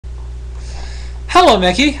Hello,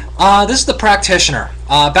 Mickey. This is the practitioner,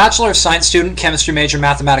 Bachelor of Science student, chemistry major,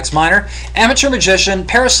 mathematics minor, amateur magician,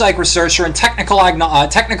 parapsych researcher, and technical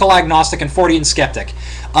agnostic and Fortean skeptic.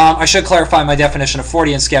 I should clarify my definition of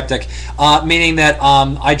Fortean skeptic, meaning that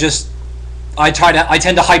I tend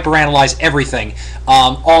to hyperanalyze everything,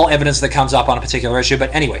 all evidence that comes up on a particular issue.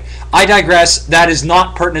 But anyway, I digress. That is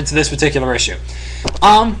not pertinent to this particular issue.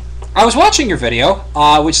 I was watching your video,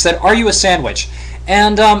 which said, "Are you a sandwich?"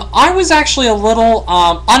 And I was actually a little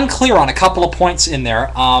unclear on a couple of points in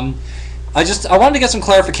there. I wanted to get some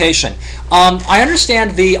clarification. I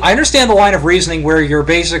understand the line of reasoning where you're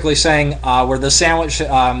basically saying where the sandwich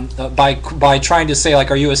by trying to say,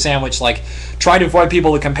 like, are you a sandwich, like trying to avoid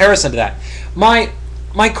people with comparison to that. My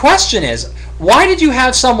question is, why did you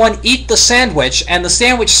have someone eat the sandwich and the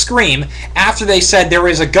sandwich scream after they said there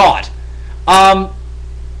is a God?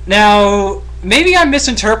 Now, maybe I'm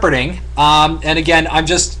misinterpreting, and again, I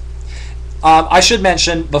should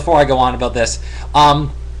mention before I go on about this,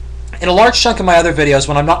 in a large chunk of my other videos,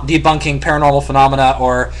 when I'm not debunking paranormal phenomena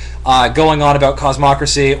or going on about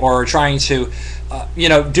cosmocracy or trying to,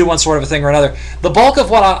 do one sort of a thing or another, the bulk of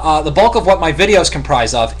what my videos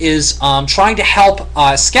comprise of is trying to help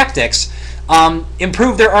skeptics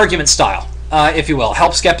improve their argument style, if you will,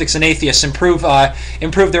 help skeptics and atheists improve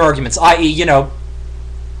their arguments, i.e.,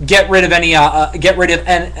 get rid of any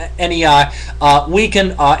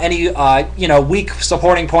weak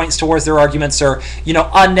supporting points towards their arguments, or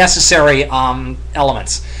unnecessary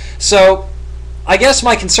elements. So I guess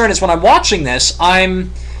my concern is, when I'm watching this,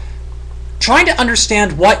 I'm trying to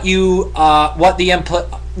understand what the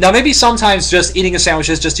input. Now, maybe sometimes just eating a sandwich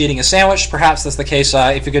is just eating a sandwich. Perhaps that's the case.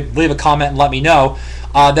 If you could leave a comment and let me know,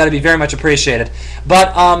 that'd be very much appreciated.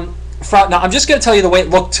 But now I'm just going to tell you the way it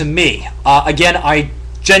looked to me. Again, I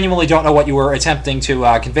genuinely don't know what you were attempting to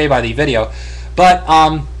convey by the video, but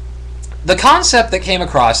the concept that came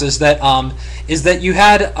across is that you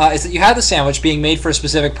had the sandwich being made for a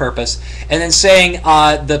specific purpose, and then saying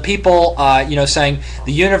the people saying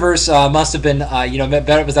the universe must have been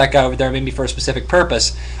better with that guy over there, maybe for a specific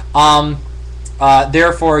purpose.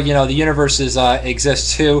 Therefore, the universe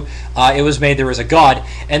exists too. It was made. There was a God,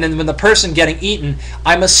 and then when the person getting eaten,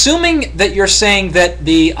 I'm assuming that you're saying that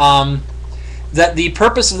the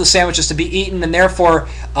purpose of the sandwich is to be eaten, and therefore,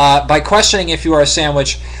 by questioning if you are a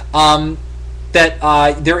sandwich,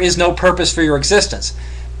 that there is no purpose for your existence.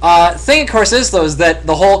 Thing, of course, is that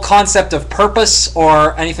the whole concept of purpose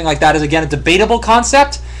or anything like that is, again, a debatable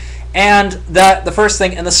concept. And the first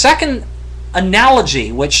thing, and the second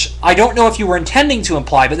analogy, which I don't know if you were intending to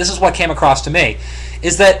imply, but this is what came across to me,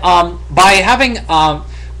 is that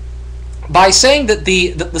by saying that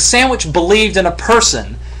the sandwich believed in a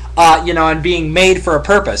person, and being made for a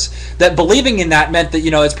purpose, that believing in that meant that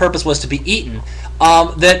its purpose was to be eaten,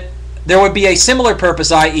 that there would be a similar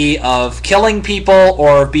purpose, i.e. of killing people,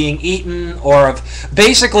 or of being eaten, or of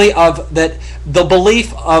basically of that the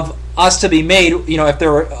belief of us to be made, if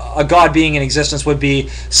there were a God being in existence, would be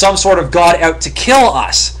some sort of God out to kill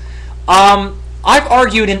us. I've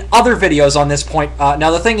argued in other videos on this point. Now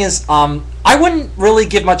the thing is, I wouldn't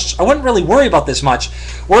really worry about this much,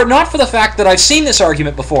 were it not for the fact that I've seen this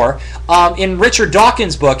argument before in Richard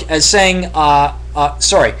Dawkins' book as saying, I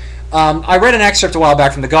read an excerpt a while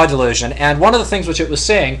back from The God Delusion, and one of the things which it was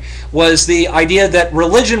saying was the idea that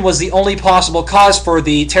religion was the only possible cause for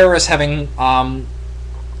the terrorists having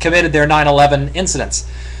committed their 9/11 incidents.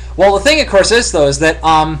 Well, the thing, of course, is that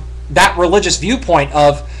that religious viewpoint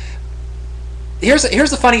of here's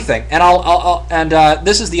the funny thing, and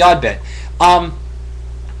this is the odd bit.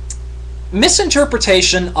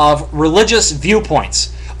 Misinterpretation of religious viewpoints,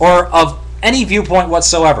 or of any viewpoint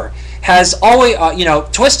whatsoever, has always,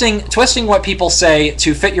 twisting what people say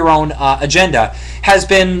to fit your own agenda, has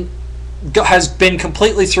been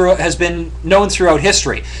known throughout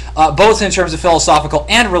history, both in terms of philosophical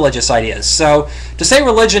and religious ideas. So to say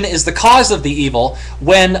religion is the cause of the evil,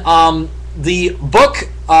 when the book,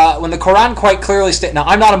 when the Quran quite clearly states, now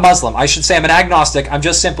I'm not a Muslim, I should say I'm an agnostic, I'm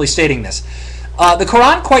just simply stating this. The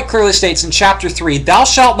Quran quite clearly states in chapter 3, "Thou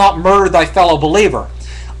shalt not murder thy fellow believer."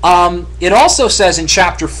 It also says in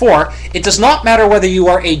chapter 4, it does not matter whether you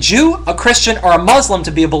are a Jew, a Christian, or a Muslim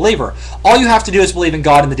to be a believer. All you have to do is believe in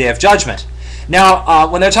God in the Day of Judgment. Now,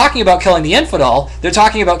 when they're talking about killing the infidel, they're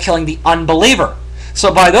talking about killing the unbeliever. So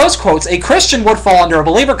by those quotes, a Christian would fall under a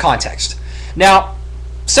believer context. Now,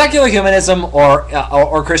 secular humanism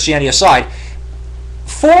or Christianity aside,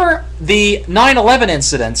 for the 9/11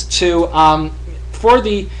 incident for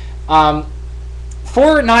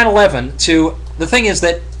 9/11 the thing is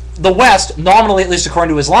that the West, nominally at least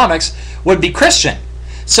according to Islamics, would be Christian.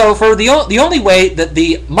 So for the only way that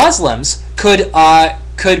the Muslims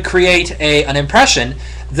could create an impression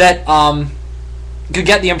that could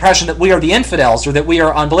get the impression that we are the infidels or that we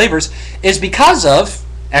are unbelievers is because of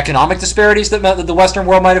economic disparities that the Western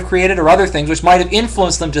world might have created, or other things which might have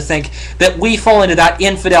influenced them to think that we fall into that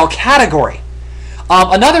infidel category.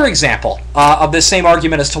 Another example of this same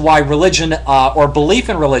argument as to why religion or belief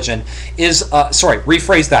in religion is,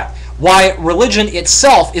 rephrase that, why religion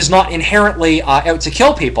itself is not inherently out to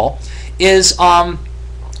kill people is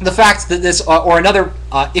the fact that this, or another,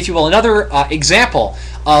 if you will, another example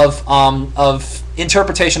of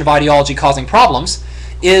interpretation of ideology causing problems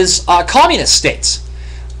is communist states.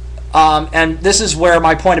 And this is where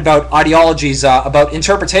my point about ideologies, about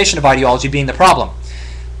interpretation of ideology being the problem.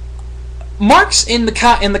 Marx, in the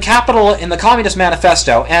Communist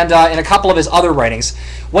Manifesto, and in a couple of his other writings,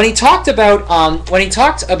 when he talked about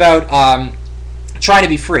trying to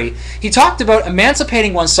be free, he talked about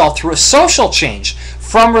emancipating oneself through a social change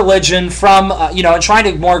from religion, from and trying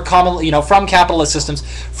to more commonly, from capitalist systems,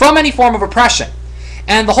 from any form of oppression.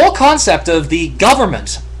 And the whole concept of the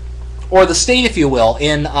government, or the state, if you will,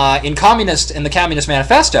 in the Communist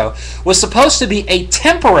Manifesto, was supposed to be a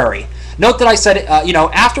temporary. Note that I said,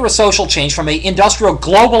 after a social change from an industrial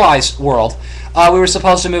globalized world, we were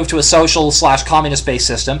supposed to move to a social/communist-based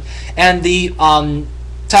system, and the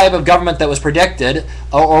type of government that was predicted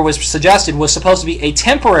or was suggested was supposed to be a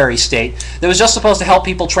temporary state that was just supposed to help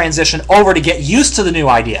people transition over to get used to the new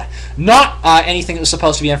idea, not anything that was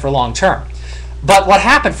supposed to be in for long term. But what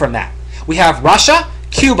happened from that? We have Russia,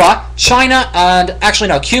 Cuba, China, and actually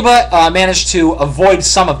no, Cuba managed to avoid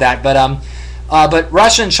some of that, but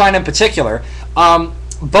Russia and China in particular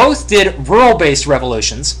both did rural-based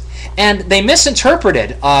revolutions, and they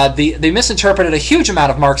misinterpreted a huge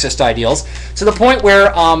amount of Marxist ideals to the point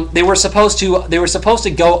where they were supposed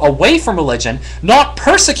to go away from religion, not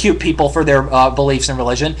persecute people for their beliefs in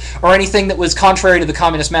religion or anything that was contrary to the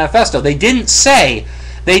Communist Manifesto. They didn't say.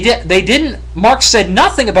 Marx said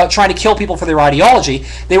nothing about trying to kill people for their ideology.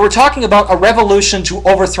 They were talking about a revolution to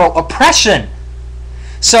overthrow oppression.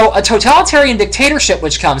 So a totalitarian dictatorship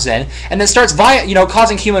which comes in and then starts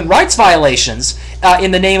causing human rights violations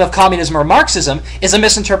in the name of communism or Marxism is a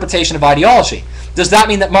misinterpretation of ideology. Does that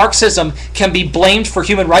mean that Marxism can be blamed for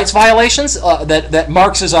human rights violations? That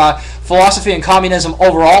Marx's philosophy and communism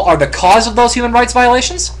overall are the cause of those human rights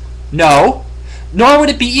violations? No. Nor would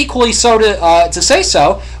it be equally so to say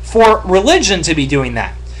so for religion to be doing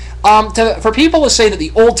that. For people to say that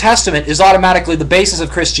the Old Testament is automatically the basis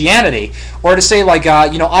of Christianity, or to say like,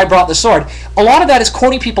 I brought the sword, a lot of that is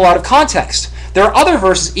quoting people out of context. There are other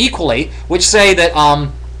verses equally which say that,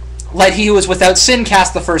 let he who is without sin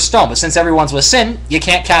cast the first stone. But since everyone's with sin, you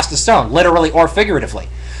can't cast a stone, literally or figuratively.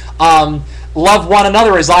 Love one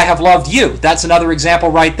another as I have loved you. That's another example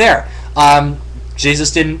right there.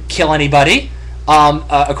 Jesus didn't kill anybody,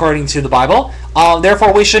 according to the Bible.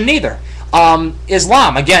 Therefore, we shouldn't either.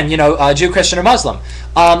 Islam, again, Jew, Christian, or Muslim.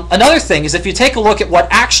 Another thing is if you take a look at what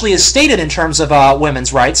actually is stated in terms of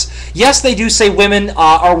women's rights, yes, they do say women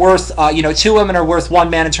are worth, 2 women are worth 1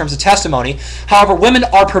 man in terms of testimony. However, women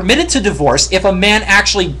are permitted to divorce if a man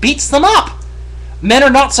actually beats them up. Men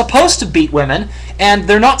are not supposed to beat women, and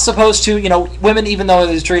they're not supposed to, women, even though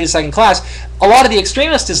they're treated as second class, a lot of the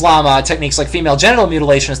extremist Islam techniques like female genital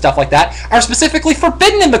mutilation and stuff like that are specifically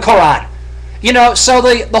forbidden in the Quran. So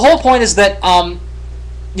the whole point is that,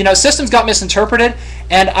 systems got misinterpreted,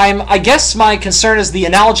 and I guess my concern is the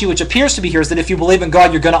analogy which appears to be here is that if you believe in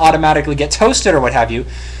God, you're going to automatically get toasted or what have you.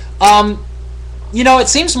 It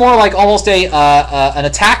seems more like almost an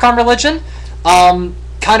attack on religion, kind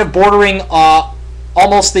of bordering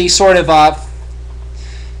almost the sort of,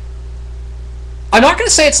 I'm not going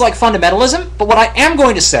to say it's like fundamentalism, but what I am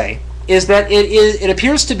going to say is that it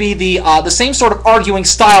appears to be the same sort of arguing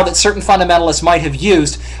style that certain fundamentalists might have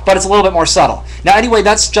used, but it's a little bit more subtle. Now, anyway,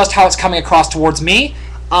 that's just how it's coming across towards me.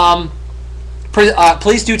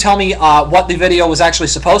 Please do tell me what the video was actually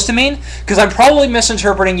supposed to mean, because I'm probably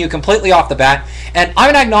misinterpreting you completely off the bat, and I'm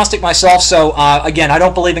an agnostic myself, so again, I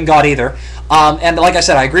don't believe in God either. And like I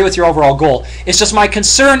said, I agree with your overall goal. It's just my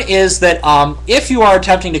concern is that if you are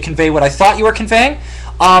attempting to convey what I thought you were conveying,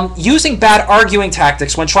 using bad arguing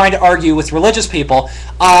tactics when trying to argue with religious people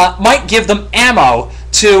might give them ammo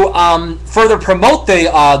to further promote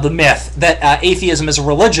the myth that atheism is a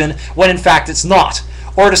religion when in fact it's not,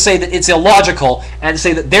 or to say that it's illogical and to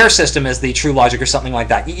say that their system is the true logic or something like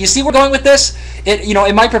that. You see where we're going with this?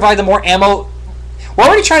 It might provide them more ammo. We're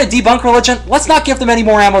already trying to debunk religion. Let's not give them any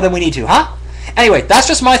more ammo than we need to, huh? Anyway, that's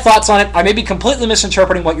just my thoughts on it. I may be completely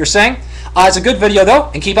misinterpreting what you're saying. It's a good video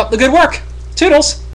though, and keep up the good work. Toodles!